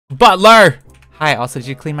Butler! Hi, also, did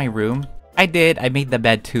you clean my room? I did. I made the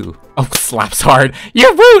bed too. Oh, slaps hard.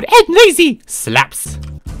 You're rude and lazy. Slaps.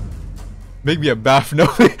 Make me a bath. No,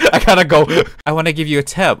 I gotta go. I want to give you a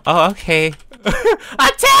tip. Oh, okay. A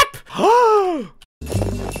tip!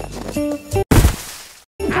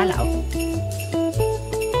 Hello.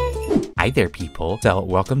 Hi there, people. So,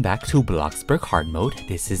 welcome back to Bloxburg Hard Mode.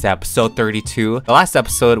 This is episode 32. The last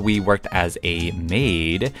episode, we worked as a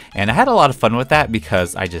maid, and I had a lot of fun with that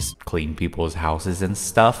because I just cleaned people's houses and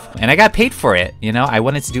stuff, and I got paid for it. You know, I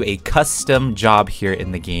wanted to do a custom job here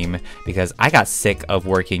in the game because I got sick of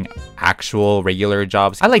working actual regular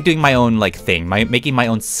jobs. I like doing my own thing, making my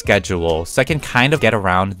own schedule, so I can kind of get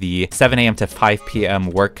around the 7 a.m. to 5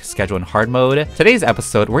 p.m. work schedule in hard mode. Today's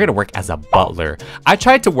episode, we're gonna work as a butler. I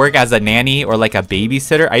tried to work as a nanny or like a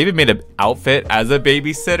babysitter. I even made an outfit as a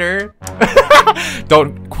babysitter.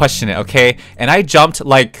 Don't question it, okay? And I jumped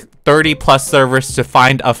like 30 plus servers to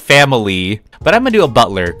find a family, but I'm gonna do a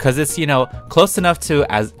butler because it's, you know, close enough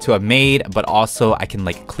to a maid, but also I can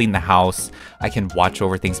like clean the house, I can watch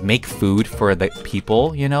over things, make food for the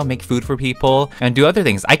people, you know, make food for people and do other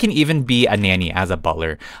things. I can even be a nanny as a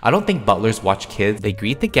butler. I don't think butlers watch kids. They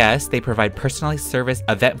greet the guests, they provide personalized service,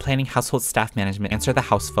 event planning, household staff management, answer the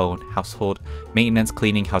house phone, household maintenance,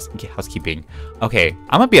 cleaning, housekeeping. Okay,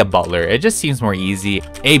 I'm gonna be a butler. It just seems more easy.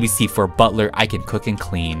 ABC for butler. I can cook and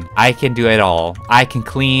clean. I can do it all. I can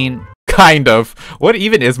clean. Kind of. What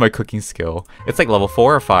even is my cooking skill? It's like level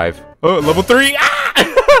 4 or 5. Oh, level 3. Ah!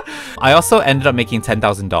 I also ended up making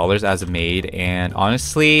 $10,000 as a maid, and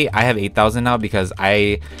honestly, I have $8,000 now because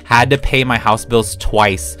I had to pay my house bills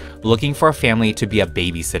twice looking for a family to be a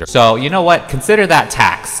babysitter. So, you know what? Consider that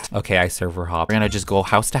taxed. Okay, I server hop. We're gonna just go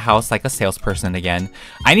house to house like a salesperson again.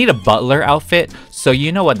 I need a butler outfit, so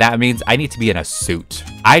you know what that means? I need to be in a suit.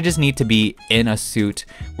 I just need to be in a suit.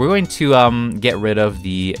 We're going to get rid of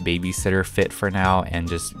the babysitter fit for now and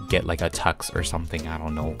just get like a tux or something. I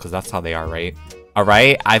don't know, because that's how they are, right? All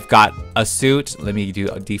right, I've got a suit. Let me do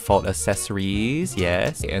default accessories.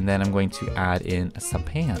 Yes, and then I'm going to add in some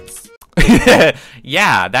pants.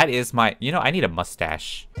 Yeah, that is my, you know, I need a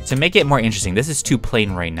mustache to make it more interesting. This is too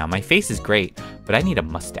plain right now. My face is great, but I need a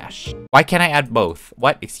mustache. Why can't I add both?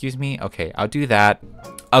 What? Excuse me? Okay, I'll do that.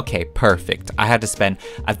 Okay, perfect. I had to spend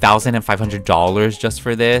 $1,500 just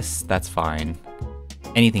for this. That's fine.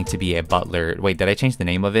 Anything to be a butler. Wait, did I change the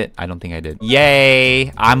name of it? I don't think I did.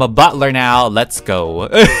 Yay! I'm a butler now. Let's go.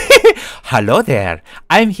 Hello there.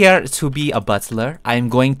 I'm here to be a butler. I'm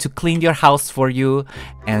going to clean your house for you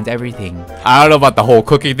and everything. I don't know about the whole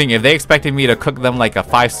cooking thing. If they expected me to cook them like a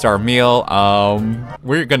 5-star meal,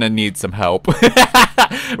 we're gonna need some help.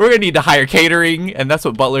 We're gonna need to hire catering, and that's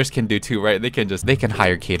what butlers can do too, right? They can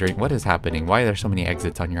hire catering. What is happening? Why are there so many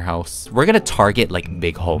exits on your house? We're gonna target like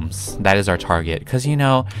big homes. That is our target, because you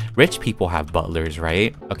know, rich people have butlers,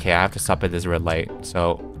 right? Okay, I have to stop at this red light,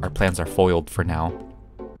 so our plans are foiled for now.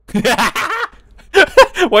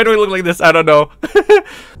 Why do I look like this? I don't know.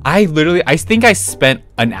 I think I spent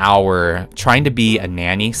an hour trying to be a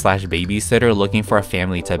nanny slash babysitter looking for a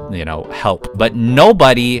family to, you know, help. But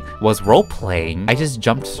nobody was role-playing. I just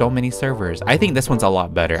jumped so many servers. I think this one's a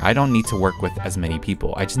lot better. I don't need to work with as many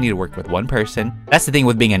people. I just need to work with one person. That's the thing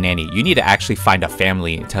with being a nanny. You need to actually find a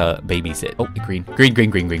family to babysit. Oh, green. Green, green,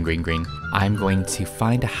 green, green, green, green. I'm going to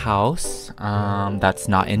find a house that's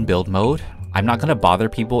not in build mode. I'm not gonna bother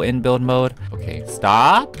people in build mode. Okay,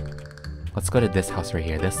 stop. Let's go to this house right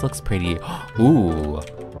here. This looks pretty. Ooh,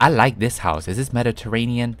 I like this house. Is this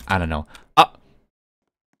Mediterranean? I don't know.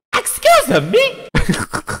 Excuse me.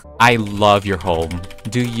 I love your home.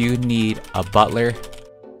 Do you need a butler?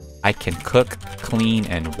 I can cook, clean,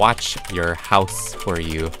 and watch your house for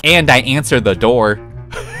you. And I answer the door.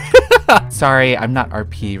 Sorry, I'm not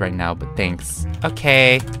RP right now, but thanks.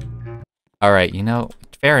 Okay. All right, you know,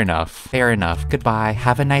 fair enough. Fair enough. Goodbye.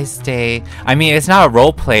 Have a nice day. I mean, it's not a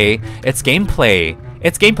role play. It's gameplay.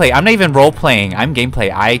 It's gameplay. I'm not even role playing. I'm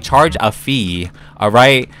gameplay. I charge a fee. All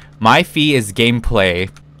right. My fee is gameplay.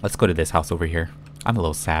 Let's go to this house over here. I'm a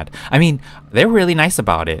little sad. I mean, they're really nice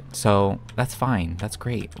about it. So that's fine. That's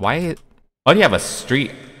great. Why do you have a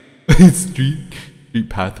street? street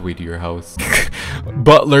pathway to your house.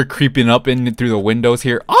 Butler creeping up in through the windows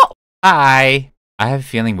here. Oh, hi. I have a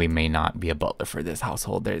feeling we may not be a butler for this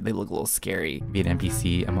household. They look a little scary. Be an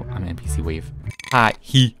NPC. I'm an NPC wave. Hi.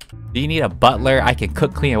 Do you need a butler? I can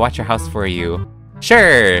cook, clean, and watch your house for you.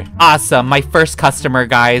 Sure. Awesome. My first customer,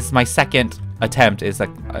 guys. My second attempt is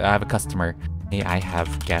like, I have a customer. Hey, I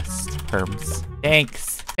have guest perms.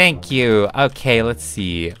 Thanks. Thank you. Okay, let's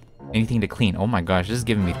see. Anything to clean. Oh my gosh, this is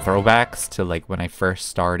giving me throwbacks to like when I first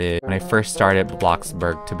started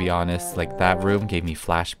Bloxburg, to be honest. Like that room gave me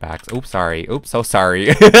flashbacks. Oops, sorry. Oops, so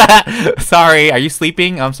sorry. Sorry, are you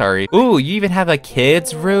sleeping? I'm sorry. Ooh, you even have a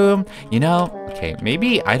kid's room. You know, okay,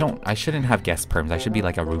 maybe I shouldn't have guest perms. I should be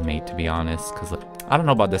like a roommate, to be honest, because like, I don't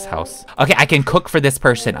know about this house. Okay, I can cook for this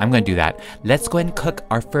person. I'm gonna do that. Let's go ahead and cook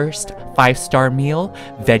our first 5-star meal,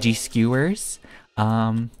 veggie skewers.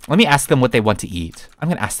 Let me ask them what they want to eat. I'm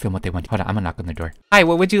gonna ask them what they want. Hold on, I'm gonna knock on the door. Hi,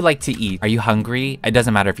 what would you like to eat? Are you hungry? It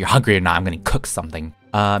doesn't matter if you're hungry or not. I'm gonna cook something.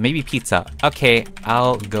 Maybe pizza. Okay,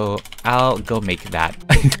 I'll go make that.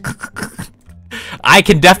 I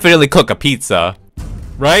can definitely cook a pizza,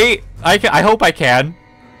 right? I hope I can.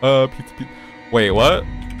 Pizza. Wait, what?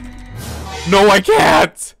 No, I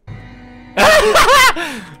can't.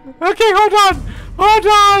 Okay, hold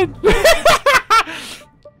on.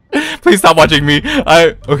 Please stop watching me.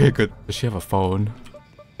 Okay, good. Does she have a phone?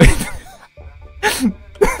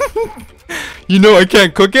 You know I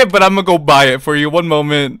can't cook it, but I'm gonna go buy it for you. One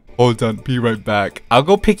moment. Hold on, be right back. I'll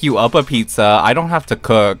go pick you up a pizza. I don't have to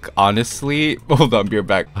cook, honestly. Hold on, be right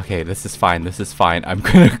back. Okay, this is fine. I'm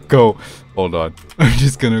gonna go. Hold on. I'm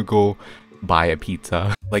just gonna go buy a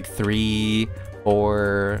pizza. Like 3,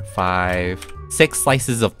 4, 5, 6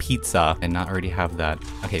 slices of pizza and not already have that.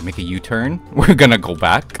 Okay, make a U-turn. We're gonna go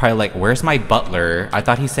back. Probably like, where's my butler? I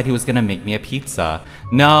thought he said he was gonna make me a pizza.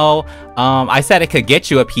 No, I said I could get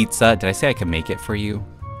you a pizza. Did I say I could make it for you?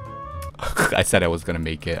 I said I was gonna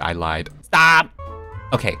make it. I lied. Stop!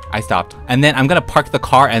 Okay, I stopped. And then I'm gonna park the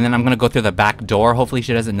car and then I'm gonna go through the back door. Hopefully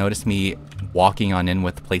she doesn't notice me walking on in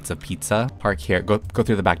with plates of pizza. Park here, go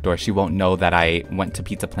through the back door. She won't know that I went to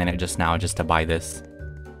Pizza Planet just now just to buy this.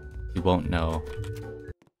 You won't know.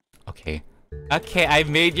 Okay. Okay, I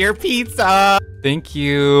made your pizza! Thank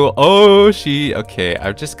you. Oh, okay,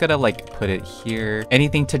 I'm just gonna like put it here.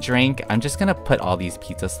 Anything to drink? I'm just gonna put all these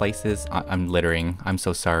pizza slices. I'm littering. I'm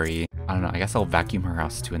so sorry. I don't know, I guess I'll vacuum her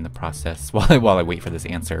house too in the process while I wait for this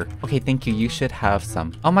answer. Okay, thank you. You should have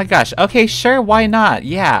some. Oh my gosh. Okay, sure, why not?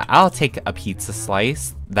 Yeah, I'll take a pizza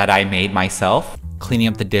slice that I made myself. Cleaning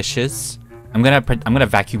up the dishes. I'm gonna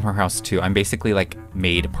vacuum her house too. I'm basically like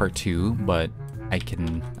maid part 2, but I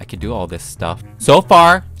can do all this stuff. So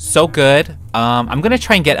far, so good. I'm gonna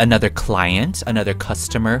try and get another client, another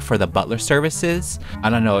customer for the butler services. I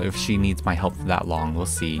don't know if she needs my help for that long. We'll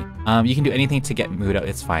see. You can do anything to get mood up.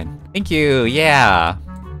 It's fine. Thank you. Yeah.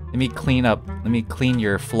 Let me clean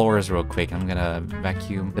your floors real quick. I'm gonna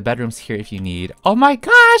vacuum the bedrooms here if you need. Oh my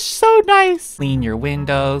gosh, so nice. Clean your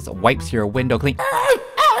windows, wipes your window clean.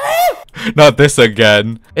 Not this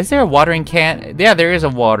again. Is there a watering can? Yeah, there is a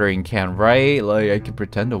watering can, right? Like, I could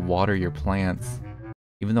pretend to water your plants.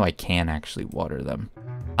 Even though I can actually water them.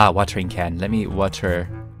 Watering can. Let me water.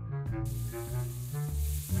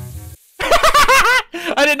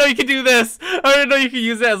 I didn't know you could do this. I didn't know you could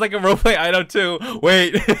use it as like a roleplay item too.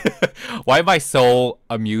 Wait. Why am I so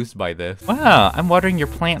amused by this? Wow, I'm watering your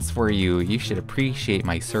plants for you. You should appreciate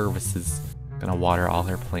my services. Gonna water all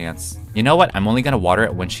her plants. You know what? I'm only gonna water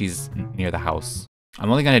it when she's near the house.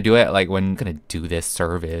 I'm only gonna do it like when I'm gonna do this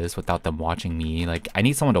service without them watching me. Like, I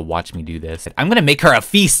need someone to watch me do this. I'm gonna make her a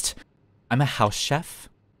feast. I'm a house chef.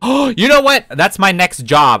 Oh, you know what? That's my next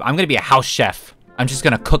job. I'm gonna be a house chef. I'm just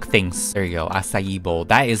gonna cook things. There you go, acai bowl.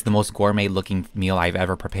 That is the most gourmet looking meal I've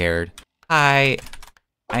ever prepared. Hi,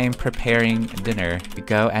 I am preparing dinner. Here you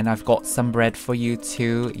go, and I've got some bread for you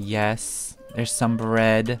too. Yes. There's some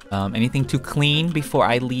bread. Anything to clean before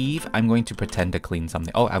I leave? I'm going to pretend to clean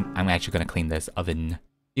something. Oh, I'm actually gonna clean this oven.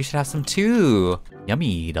 You should have some too.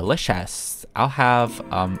 Yummy, delicious. I'll have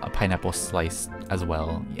a pineapple slice as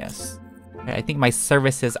well. Yes. Okay, I think my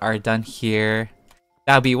services are done here.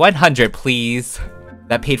 That'll be 100, please.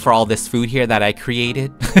 That paid for all this food here that I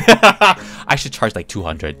created. I should charge like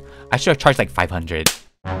 200. I should have charged like 500.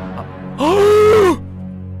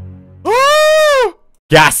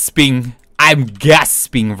 Gasping. I'm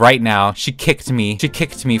gasping right now. She kicked me. She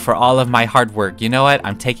kicked me for all of my hard work. You know what?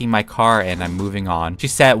 I'm taking my car and I'm moving on. She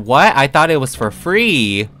said, what? I thought it was for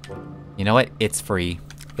free. You know what? It's free.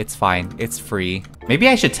 It's fine. It's free. Maybe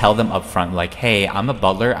I should tell them up front, like, hey, I'm a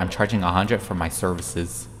butler. I'm charging 100 for my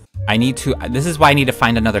services. This is why I need to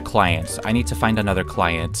find another client. I need to find another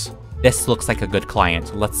client. This looks like a good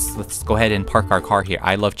client. Let's go ahead and park our car here.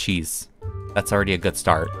 I love cheese. That's already a good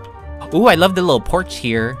start. Ooh, I love the little porch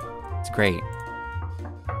here. It's great.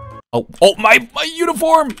 Oh, my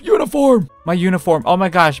uniform! My uniform. Oh my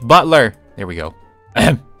gosh, butler. There we go.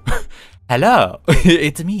 Hello,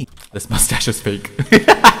 it's me. This mustache is fake.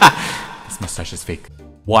 This mustache is fake.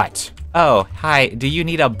 What? Oh, hi. Do you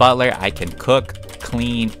need a butler? I can cook,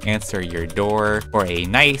 clean, answer your door for a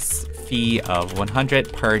nice fee of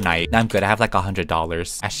 100 per night. I'm good. I have like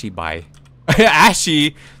 $100. Ashy, bye.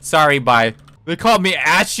 Ashy. Sorry, bye. They called me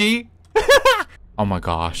Ashy. Oh my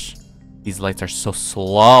gosh. These lights are so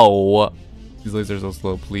slow. These lights are so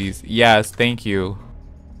slow, please. Yes, thank you.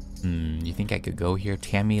 You think I could go here?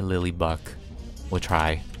 Tammy, Lily, Buck. We'll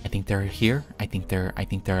try. I think they're here. I think they're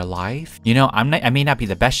alive. You know, I may not be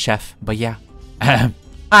the best chef, but yeah.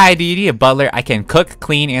 Hi, do you need a butler? I can cook,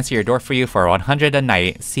 clean, answer your door for you for 100 a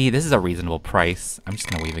night. See, this is a reasonable price. I'm just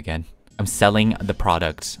gonna wave again. I'm selling the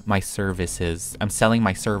product, my services. I'm selling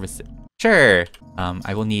my services. Sure.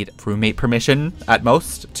 I will need roommate permission at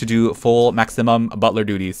most to do full maximum butler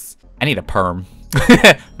duties. I need a perm.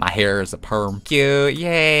 My hair is a perm. Cute.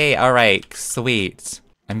 Yay. All right. Sweet.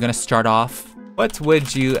 I'm gonna start off. What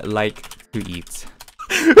would you like to eat?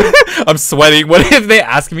 I'm sweating. What if they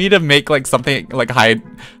ask me to make like something like high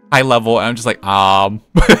level and I'm just like,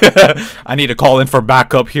 I need to call in for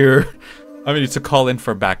backup here. I need to call in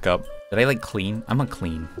for backup. Did I like clean? I'm gonna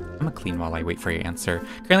clean while I wait for your answer.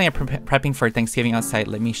 Currently I'm prepping for Thanksgiving outside.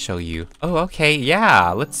 Let me show you. Oh, okay.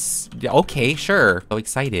 Yeah, okay, sure. So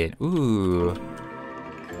excited. Ooh.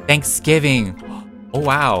 Thanksgiving. Oh,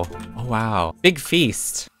 wow. Oh, wow. Big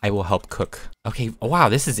feast. I will help cook. Okay. Oh, wow.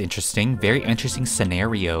 This is interesting. Very interesting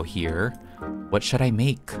scenario here. What should I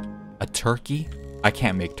make? A turkey? I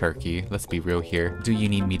can't make turkey. Let's be real here. Do you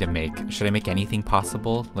need me to make? Should I make anything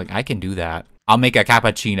possible? Like, I can do that. I'll make a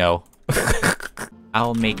cappuccino.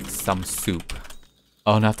 I'll make some soup.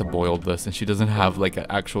 Oh, I'm gonna have to boil this, and she doesn't have like an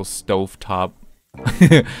actual stove top.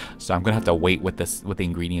 So I'm gonna have to wait with the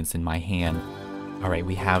ingredients in my hand. All right,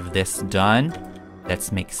 we have this done.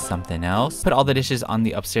 Let's make something else. Put all the dishes on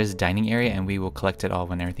the upstairs dining area and we will collect it all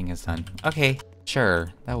when everything is done. Okay,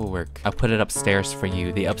 sure, that will work. I'll put it upstairs for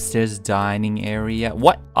you. The upstairs dining area.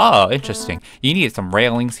 What? Oh, interesting. You need some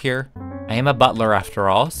railings here. I am a butler after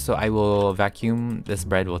all, so I will vacuum. This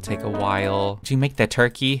bread will take a while. Did you make the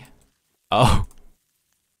turkey? Oh.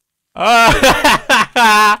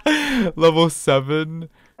 Level 7.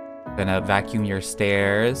 Gonna vacuum your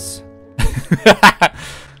stairs.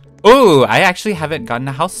 Ooh, I actually haven't gotten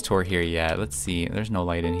a house tour here yet. Let's see. There's no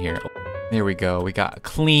light in here. There we go. We got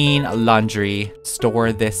clean laundry.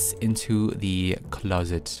 Store this into the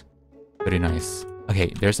closet. Very nice.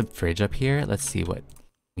 Okay, there's a fridge up here. Let's see what.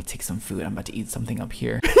 Let me take some food. I'm about to eat something up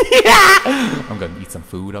here. I'm gonna eat some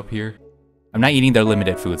food up here. I'm not eating their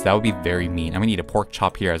limited foods. That would be very mean. I'm gonna eat a pork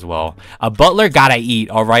chop here as well. A butler gotta eat,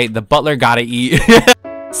 all right? The butler gotta eat.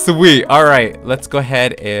 Sweet. All right, let's go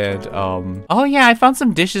ahead and oh yeah, I found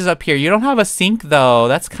some dishes up here. You don't have a sink though.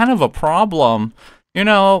 That's kind of a problem. You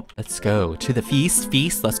know, let's go to the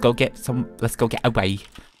feast. Let's go get away.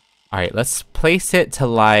 All right, let's place it to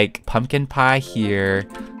like pumpkin pie here.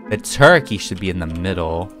 The turkey should be in the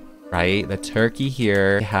middle, right? The turkey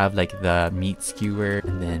here. We have like the meat skewer,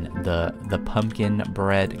 and then the pumpkin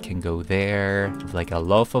bread can go there. Like a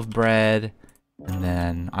loaf of bread, and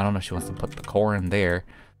then I don't know if she wants to put the corn there.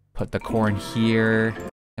 Put the corn here. Can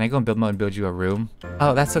I go in build mode and build you a room?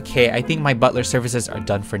 Oh, that's okay. I think my butler services are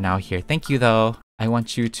done for now here. Thank you though. I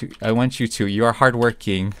want you to. You are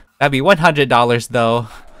hardworking. That'd be $100 though.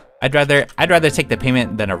 I'd rather take the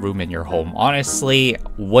payment than a room in your home. Honestly,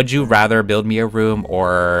 would you rather build me a room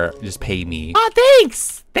or just pay me? Oh,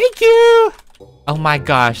 thanks! Thank you! Oh my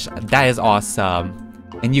gosh, that is awesome.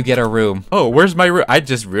 And you get a room. Oh, where's my room? I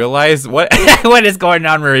just realized what what is going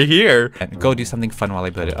on right here. Go do something fun while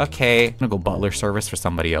I build it. Okay, I'm gonna go butler service for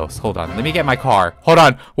somebody else. Hold on, let me get my car. Hold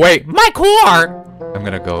on, wait, my car! I'm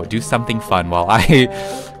gonna go do something fun while I...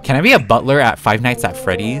 Can I be a butler at Five Nights at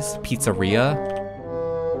Freddy's Pizzeria?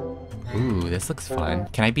 Ooh, this looks fun.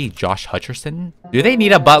 Can I be Josh Hutcherson? Do they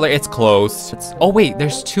need a butler? It's closed. Oh wait,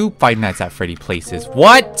 there's 2 Five Nights at Freddy places.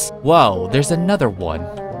 What? Whoa, there's another one.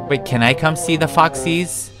 Wait, can I come see the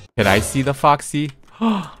Foxies? Can I see the Foxy?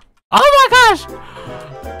 Oh my gosh!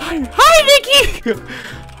 Hi, Nikki!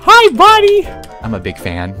 Hi, buddy! I'm a big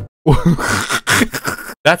fan.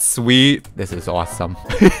 That's sweet. This is awesome.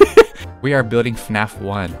 We are building FNAF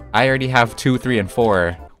 1. I already have 2, 3, and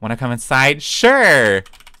 4. Wanna come inside? Sure!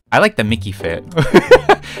 I like the Mickey fit.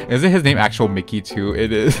 Isn't his name actual Mickey too?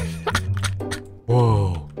 It is.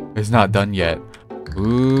 Whoa, it's not done yet.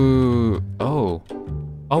 Ooh, oh.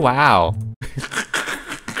 Oh wow.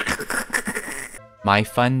 My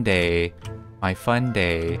fun day. My fun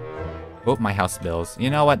day. Oh, my house bills. You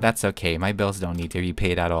know what? That's okay. My bills don't need to be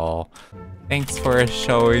paid at all. Thanks for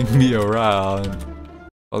showing me around.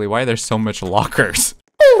 Holy, why are there so much lockers?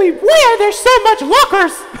 Holy, why are there so much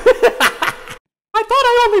lockers? I thought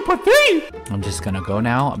I only put 3. I'm just gonna go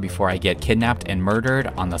now before I get kidnapped and murdered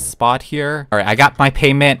on the spot here. All right, I got my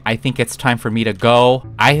payment. I think it's time for me to go.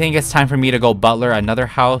 I think it's time for me to go butler another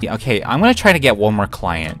house. Okay, I'm gonna try to get one more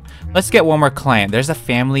client. Let's get one more client. There's a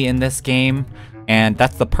family in this game, and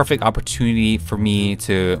that's the perfect opportunity for me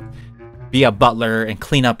to be a butler and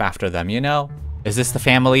clean up after them, you know? Is this the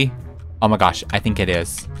family? Oh my gosh, I think it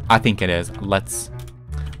is. I think it is. Let's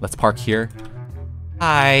park here.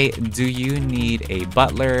 Hi, do you need a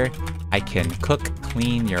butler? I can cook,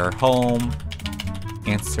 clean your home,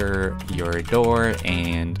 answer your door,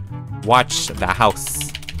 and watch the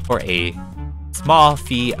house for a small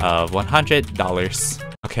fee of $100.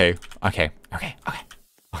 Okay.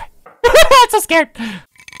 I'm so scared.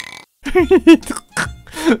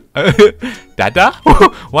 Dada?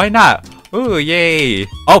 Why not? Ooh, yay.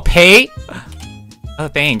 Oh, pay? Oh,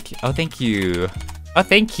 thank you. Oh,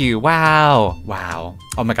 thank you. Wow.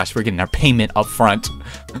 Oh my gosh, we're getting our payment up front.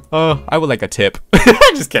 Oh, I would like a tip.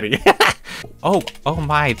 Just kidding. Oh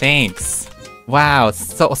my, thanks. Wow,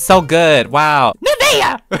 so good. Wow.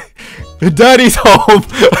 Nevea! Daddy's home.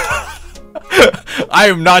 I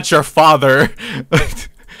am not your father.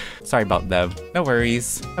 Sorry about them. No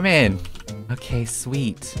worries. Come in. Okay,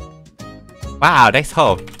 sweet. Wow, nice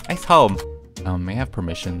home. Nice home. May I have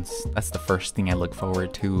permissions? That's the first thing I look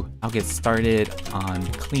forward to. I'll get started on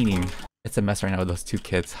cleaning. It's a mess right now with those 2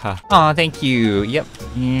 kids, huh? Aw, thank you. Yep.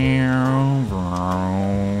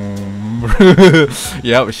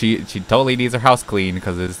 Yep, she totally needs her house cleaned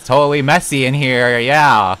because it's totally messy in here.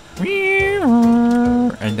 Yeah.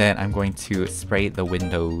 And then I'm going to spray the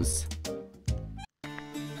windows.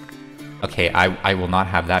 Okay, I will not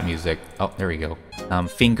have that music. Oh, there we go.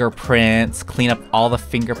 Fingerprints. Clean up all the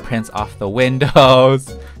fingerprints off the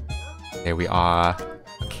windows. There we are.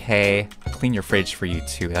 Okay. I'll clean your fridge for you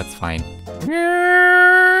too. That's fine.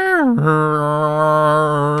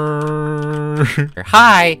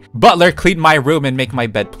 Hi! Butler, clean my room and make my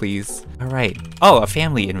bed, please. Alright. Oh, a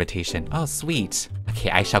family invitation. Oh, sweet. Okay,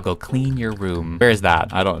 I shall go clean your room. Where is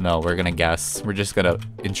that? I don't know. We're gonna guess. We're just gonna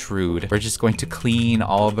intrude. We're just going to clean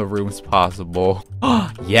all the rooms possible.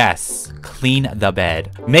 Yes! Clean the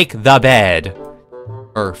bed. Make the bed.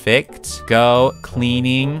 Perfect. Go.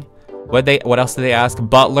 Cleaning. What else did they ask?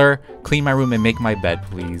 Butler, clean my room and make my bed,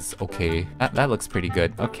 please. Okay. That looks pretty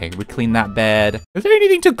good. Okay, we clean that bed. Is there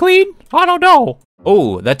anything to clean? I don't know.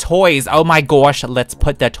 Oh, the toys. Oh my gosh. Let's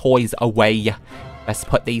put the toys away. Let's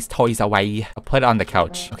put these toys away. I'll put it on the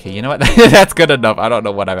couch. Okay, you know what? That's good enough. I don't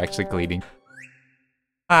know what I'm actually cleaning.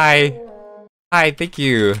 Hi. Hi, thank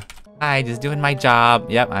you. Hi, just doing my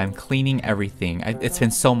job. Yep, I'm cleaning everything. It's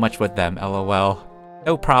been so much with them, LOL.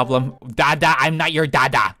 No problem. Dada, I'm not your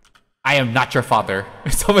dada. I am not your father.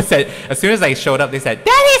 Someone said, as soon as I showed up, they said,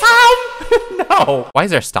 Daddy's home! No. Why is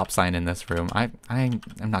there a stop sign in this room? I'm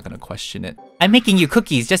not gonna question it. I'm making you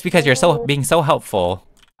cookies just because you're being so helpful.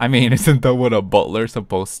 I mean, isn't that what a butler's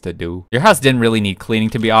supposed to do? Your house didn't really need cleaning,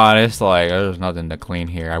 to be honest. Like, there's nothing to clean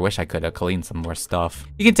here. I wish I could have cleaned some more stuff.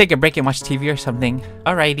 You can take a break and watch TV or something.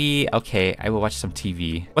 Alrighty. Okay, I will watch some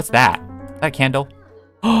TV. What's that? Is that a candle?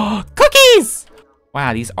 Oh, cookies!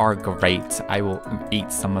 Wow, these are great. I will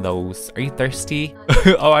eat some of those. Are you thirsty?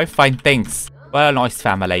 Oh, I'm fine, thanks. What a nice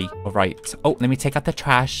family. All right. Oh, let me take out the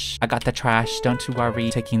trash. I got the trash. Don't you worry.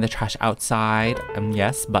 Taking the trash outside.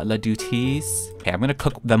 Yes, butler duties. Okay, I'm gonna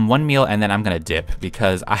cook them one meal and then I'm gonna dip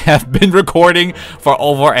because I have been recording for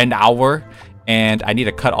over an hour and I need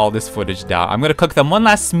to cut all this footage down. I'm gonna cook them one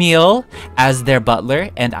last meal as their butler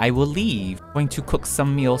and I will leave. I'm going to cook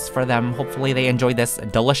some meals for them. Hopefully they enjoy this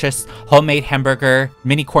delicious homemade hamburger.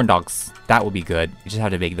 Mini corn dogs. That will be good. You just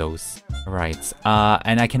have to make those. All right.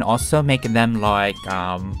 And I can also make them like,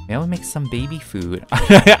 maybe I'll make some baby food.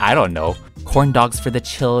 I don't know. Corn dogs for the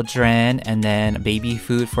children and then baby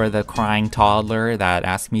food for the crying toddler that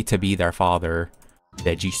asked me to be their father.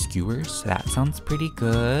 Veggie skewers. That sounds pretty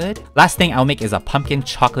good. Last thing I'll make is a pumpkin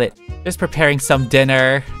chocolate. Just preparing some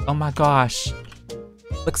dinner. Oh my gosh.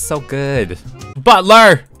 Looks so good.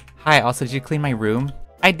 Butler! Hi, also did you clean my room?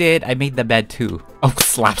 I did. I made the bed too. Oh,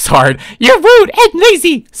 slaps hard. You're rude and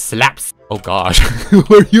lazy. Slaps. Oh gosh.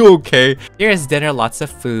 Are you okay? Here's dinner. Lots of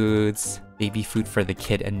foods. Baby food for the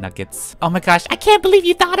kid and nuggets. Oh my gosh. I can't believe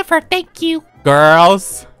you thought of her. Thank you.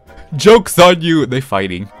 Girls. Joke's on you. They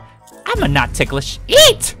fighting. I'm not ticklish.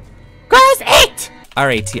 Eat! Girls, eat!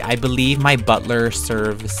 Alrighty, I believe my butler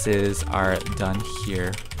services are done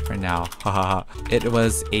here for now. Haha. It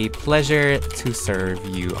was a pleasure to serve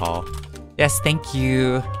you all. Yes, thank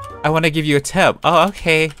you. I want to give you a tip. Oh,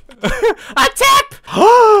 okay. A tip!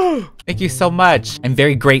 Thank you so much. I'm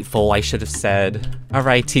very grateful, I should have said.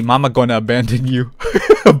 Alright, team, Mama gonna abandon you.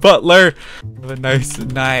 Butler, have a nice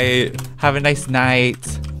night. Have a nice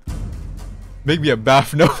night. Make me a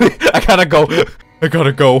bath. No, I gotta go. I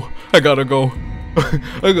gotta go. I gotta go.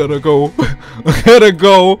 I gotta go. I gotta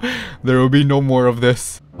go. There will be no more of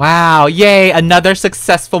this. Wow, yay, another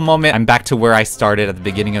successful moment. I'm back to where I started at the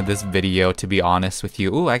beginning of this video, to be honest with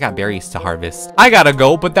you. Ooh, I got berries to harvest. I gotta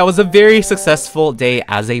go, but that was a very successful day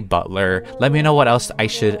as a butler. Let me know what else I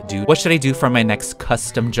should do. What should I do for my next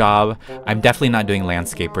custom job? I'm definitely not doing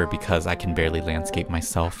landscaper because I can barely landscape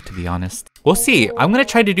myself, to be honest. We'll see. I'm gonna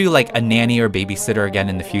try to do like a nanny or babysitter again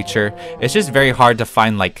in the future. It's just very hard to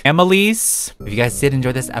find like families. If you guys did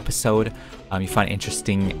enjoy this episode, you found it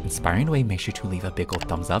interesting, inspiring way, make sure to leave a big old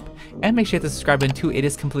thumbs up and make sure to subscribe button too. It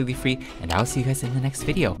is completely free, and I'll see you guys in the next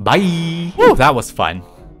video. Bye. Woo, that was fun.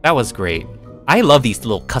 That was great. I love these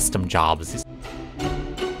little custom jobs.